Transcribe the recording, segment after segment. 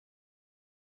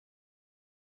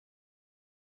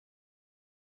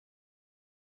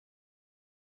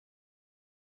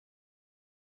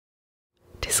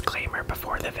disclaimer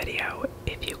before the video.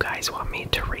 If you guys want me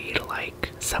to read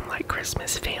some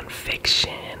Christmas fan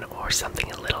fiction or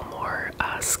something a little more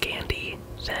scandy,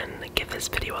 then give this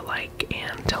video a like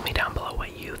and tell me down below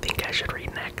what you think I should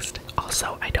read next.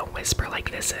 Also, I don't whisper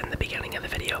like this in the beginning of the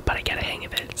video, but I get a hang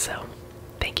of it, so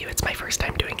thank you. It's my first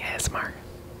time doing ASMR.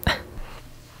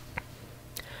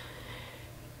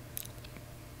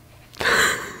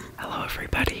 Hello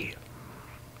everybody.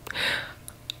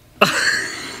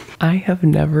 I have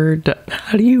never done—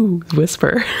 how do you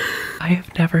whisper? I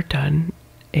have never done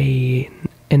an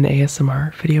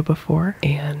ASMR video before,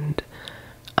 and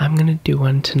I'm gonna do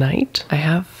one tonight. I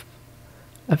have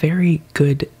a very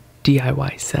good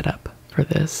DIY setup for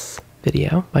this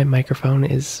video. My microphone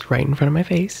is right in front of my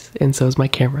face, and so is my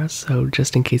camera, so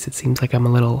just in case it seems like I'm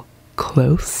a little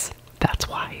close, that's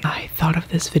why. I thought of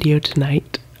this video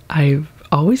tonight. I've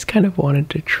always kind of wanted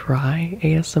to try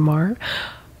ASMR.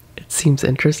 It seems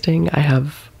interesting. I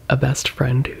have a best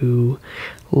friend who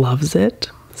loves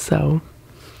it, so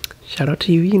shout out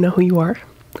to you. You know who you are,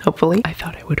 hopefully. I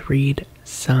thought I would read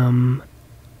some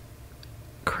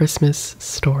Christmas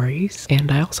stories, and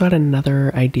I also had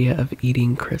another idea of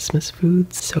eating Christmas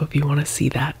foods, so if you want to see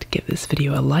that, give this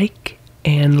video a like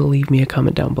and leave me a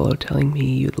comment down below telling me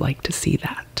you'd like to see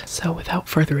that. So without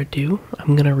further ado,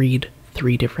 I'm gonna read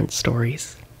 3 different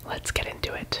stories. Let's get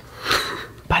into it.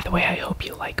 By the way, I hope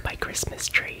you like my Christmas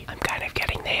tree. I'm kind of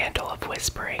getting the handle of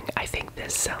whispering. I think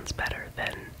this sounds better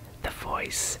than the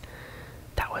voice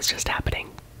that was just happening.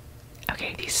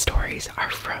 Okay, these stories are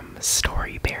from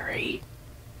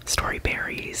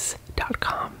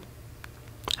storyberries.com.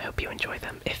 I hope you enjoy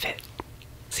them. If it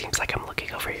seems like I'm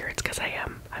looking over here, it's because I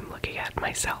am. I'm looking at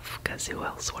myself, because who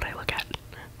else would I look at?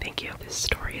 Thank you. This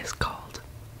story is called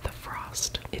The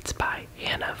Frost. It's by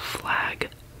Hannah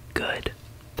Flagg Good.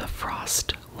 The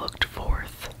frost looked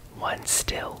forth one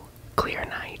still, clear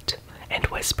night, and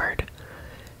whispered,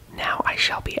 "Now I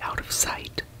shall be out of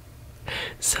sight.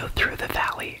 So through the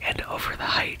valley and over the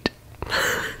height,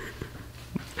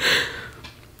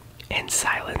 in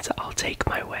silence I'll take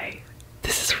my way."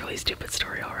 This is a really stupid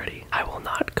story already. "I will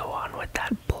not go on with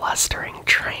that blustering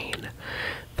train.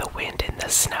 The wind and the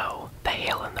snow, the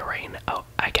hail and the rain." Oh,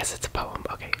 I guess it's a poem.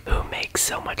 Okay. "Who makes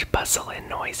so much bustle and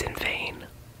noise in vain?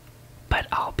 But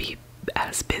I'll be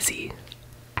as busy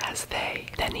as they."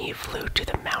 Then he flew to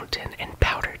the mountain and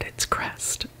powdered its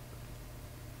crest.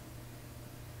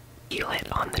 He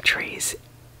lit on the trees,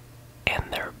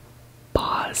 and their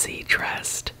boughs he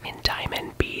dressed in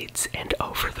diamond beads and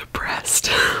over the breast.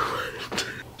 What?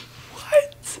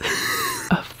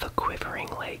 Of the quivering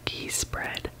lake he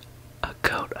spread a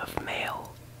coat of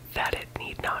mail, that it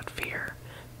need not fear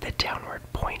the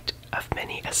downward point of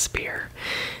many a spear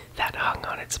that hung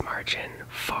on its margin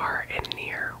far and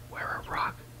near, where a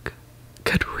rock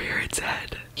could rear its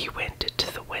head. He went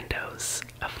to the windows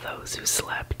of those who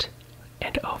slept,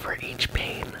 and over each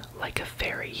pane like a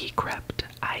fairy he crept.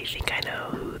 I think I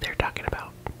know who they're talking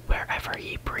about. Wherever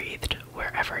he breathed,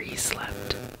 wherever he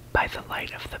slept, by the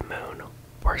light of the moon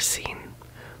were seen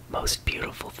most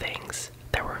beautiful things.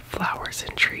 There were flowers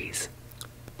and trees.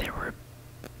 There were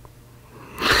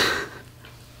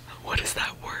what is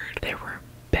that word? There were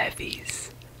bevies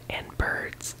and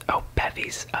birds. Oh,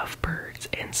 bevies of birds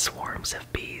and swarms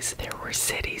of bees. There were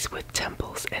cities with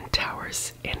temples and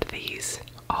towers, and these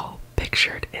all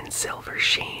pictured in silver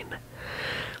sheen.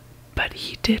 But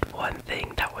he did one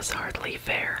thing that was hardly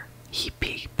fair. He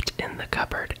peeped in the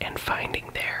cupboard, and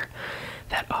finding there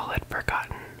that all had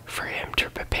forgotten for him to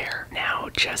prepare. "Now,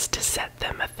 just to set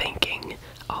them a-thinking,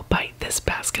 I'll bite this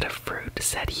basket of fruit,"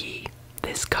 said he.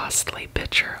 "This costly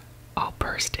pitcher I'll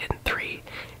burst in 3,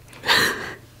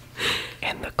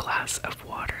 and the glass of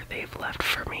water they've left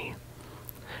for me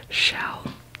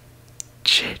shall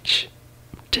chitch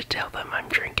to tell them I'm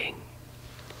drinking."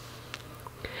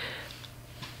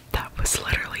 That was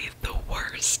literally the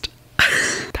worst.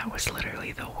 That was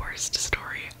literally the worst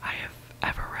story I have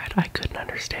ever read. I couldn't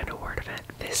understand a word of it.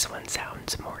 This one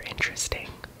sounds more interesting.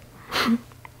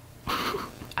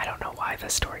 I don't know why the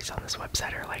stories on this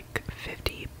website are like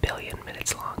 50 billion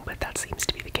minutes long, but that seems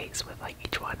to be the case with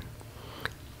each one.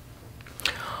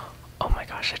 Oh my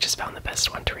gosh, I just found the best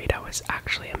one to read. I was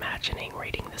actually imagining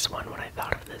reading this one when I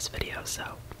thought of this video,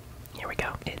 so here we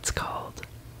go. It's called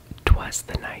 'Twas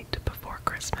the Night Before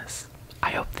Christmas.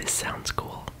 I hope this sounds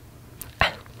cool.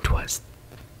 'Twas—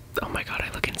 oh my god,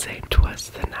 I look insane. "'Twas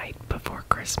the night before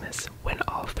Christmas, when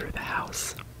all through the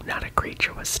house not a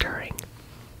creature was stirring,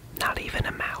 not even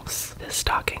a mouse. The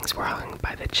stockings were hung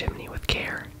by the chimney with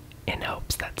care, in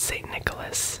hopes that St.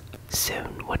 Nicholas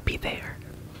soon would be there.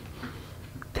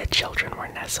 The children were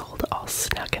nestled all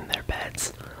snug in their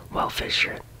beds, while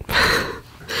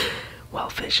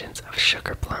visions of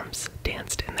sugar plums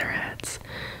danced in their heads,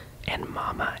 and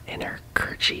Mama in her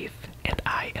kerchief and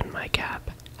I in my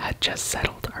cap had just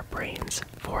settled our brains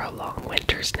for a long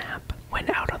winter's nap, when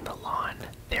out on the lawn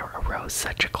there arose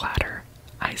such a clatter,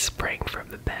 I sprang from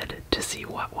the bed to see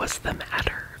what was the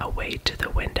matter. Away to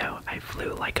the window I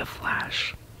flew like a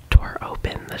flash, tore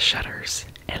open the shutters,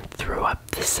 and threw up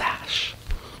the sash.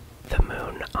 The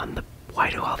moon on the...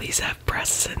 Why do all these have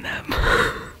breasts in them?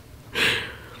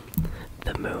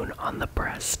 The moon on the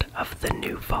breast of the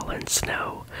new fallen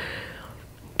snow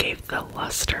gave the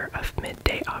luster of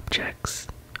midday to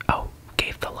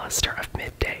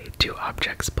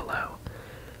objects below,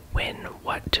 when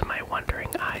what to my wondering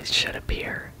eyes should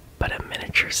appear but a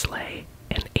miniature sleigh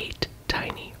and 8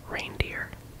 tiny reindeer.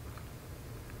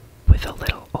 With a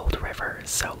little old river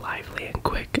so lively and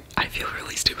quick, I feel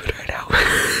really stupid right now.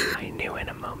 I knew in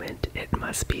a moment it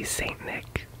must be Saint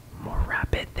Nick. More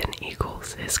rapid than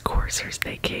eagles, his coursers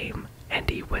they came, and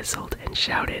he whistled and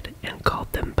shouted and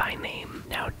called them by name.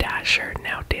 Now Dasher,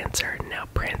 now Dancer, now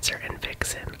Prancer and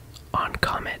Vixen, on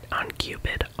Comet, on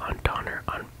Cupid, on Donner,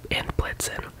 and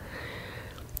Blitzen.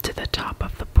 To the top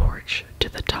of the porch, to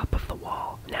the top of the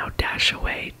wall, now dash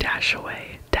away, dash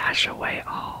away, dash away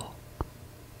all.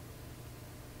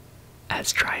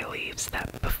 As dry leaves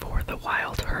that before the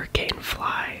wild hurricane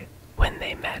fly, when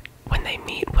they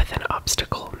meet with an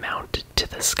obstacle mounted to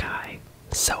the sky,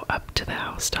 so up to the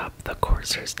housetop the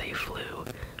coursers they flew,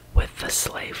 with the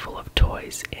sleigh full of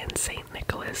toys and St.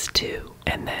 Nicholas too.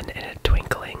 And then in a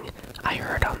twinkling I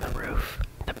heard on the roof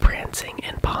the prancing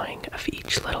and pawing of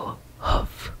each little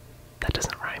hoof. That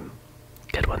doesn't rhyme.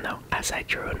 Good one though. As I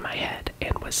drew in my head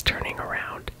and was turning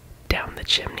around, down the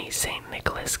chimney St.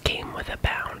 Nicholas came with a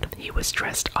bound. He was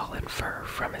dressed all in fur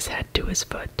from his head to his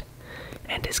foot,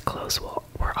 and his clothes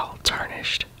were all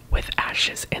tarnished with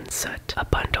ashes and soot. A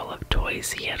bundle of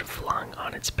toys he had flung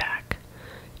on its back,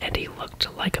 and he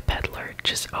looked like a peddler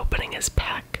just opening his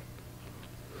pack.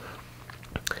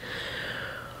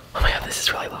 Oh my god, this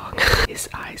is really long. His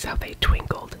eyes, how they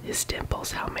twinkled, his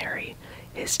dimples, how merry.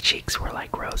 His cheeks were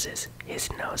like roses,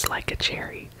 his nose like a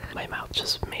cherry. My mouth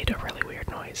just made a really weird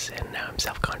noise, and now I'm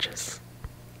self-conscious.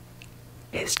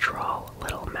 His droll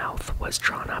little mouth was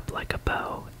drawn up like a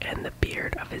bow, and the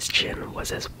beard of his chin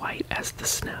was as white as the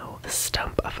snow. The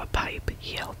stump of a pipe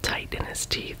he held tight in his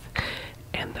teeth,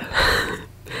 and the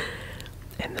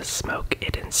smoke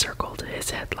it encircled his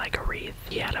head like a wreath.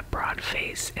 He had a broad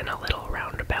face and a little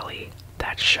round belly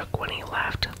that shook when he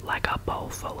laughed like a bowl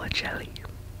full of jelly.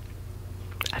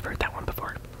 I've heard that one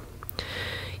before.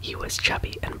 He was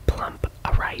chubby and plump,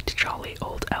 a right jolly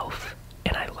old elf,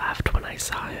 and I laughed when I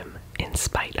saw him, in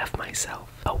spite of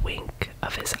myself. A wink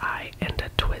of his eye and a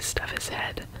twist of his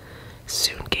head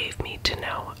soon gave me to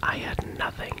know I had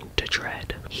nothing to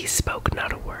dread. He spoke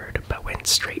not a word, but went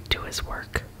straight to his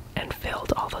work, and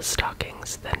filled all the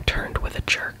stockings, then turned with a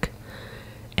jerk,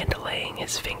 and laying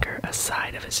his finger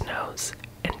aside of his nose,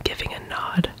 and giving a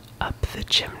nod, up the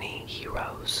chimney he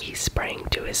rose. He sprang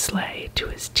to his sleigh, to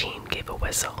his team gave a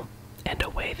whistle, and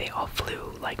away they all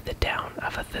flew like the down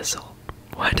of a thistle.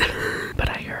 What? But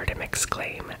I heard him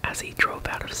exclaim as he drove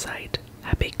out of sight,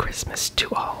 Happy Christmas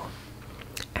to all,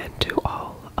 and to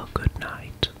all a good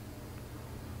night.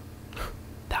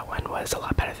 That one was a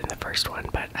lot better than the first one,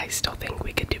 but I still think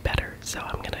we could do better, so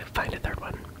I'm gonna find a third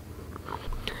one.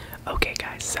 Okay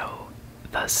guys, so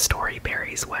the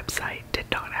Storyberries website did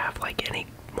not have like any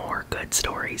more good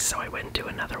stories, so I went to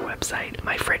another website.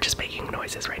 My fridge is making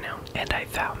noises right now, and I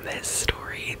found this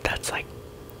story that's like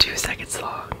 2 seconds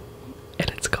long, and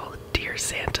it's called Dear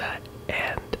Santa,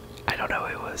 and I don't know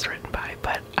who it was written by,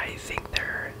 but I think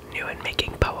they're new and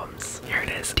making poems. Here it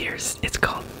is. It's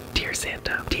called Dear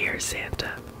Santa. Dear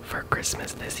Santa, for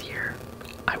Christmas this year,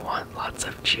 I want lots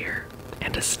of cheer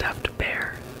and a stuffed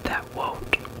bear that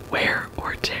won't wear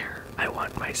or tear. I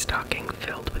want my stocking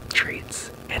filled with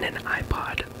treats and an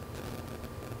iPod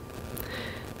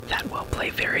that will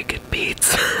play very good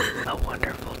beats, a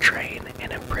wonderful train,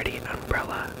 and a pretty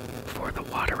umbrella for the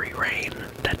watery rain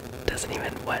that doesn't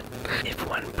even wet. If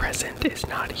one present is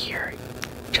not here,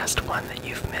 just one that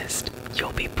you've missed,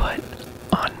 you'll be put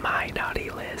on my naughty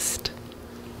list.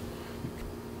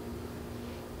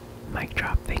 Mic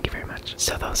drop, thank you very much.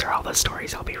 So those are all the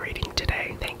stories I'll be reading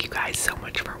today. Thank you guys so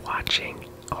much for watching,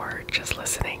 or just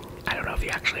listening. I don't know if you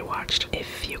actually watched.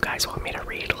 If you guys want me to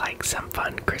read like some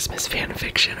fun Christmas fan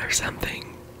fiction or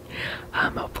something,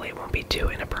 hopefully it won't be too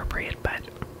inappropriate, but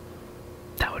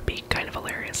that would be kind of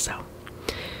hilarious. So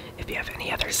if you have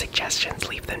any other suggestions,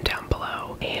 leave them down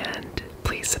below, and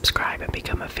please subscribe and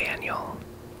become a fan, y'all.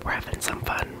 We're having some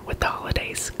fun with the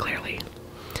holidays, clearly.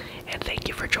 and thank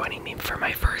you for joining me for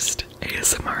my first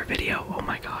ASMR video. Oh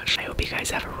my gosh. I hope you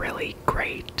guys have a really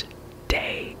great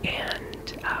day,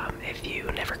 and if you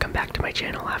never come back to my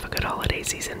channel, have a good holiday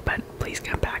season, but please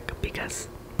come back, because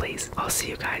please, I'll see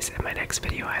you guys in my next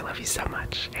video. I love you so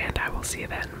much, and I will see you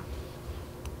then.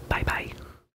 Bye bye.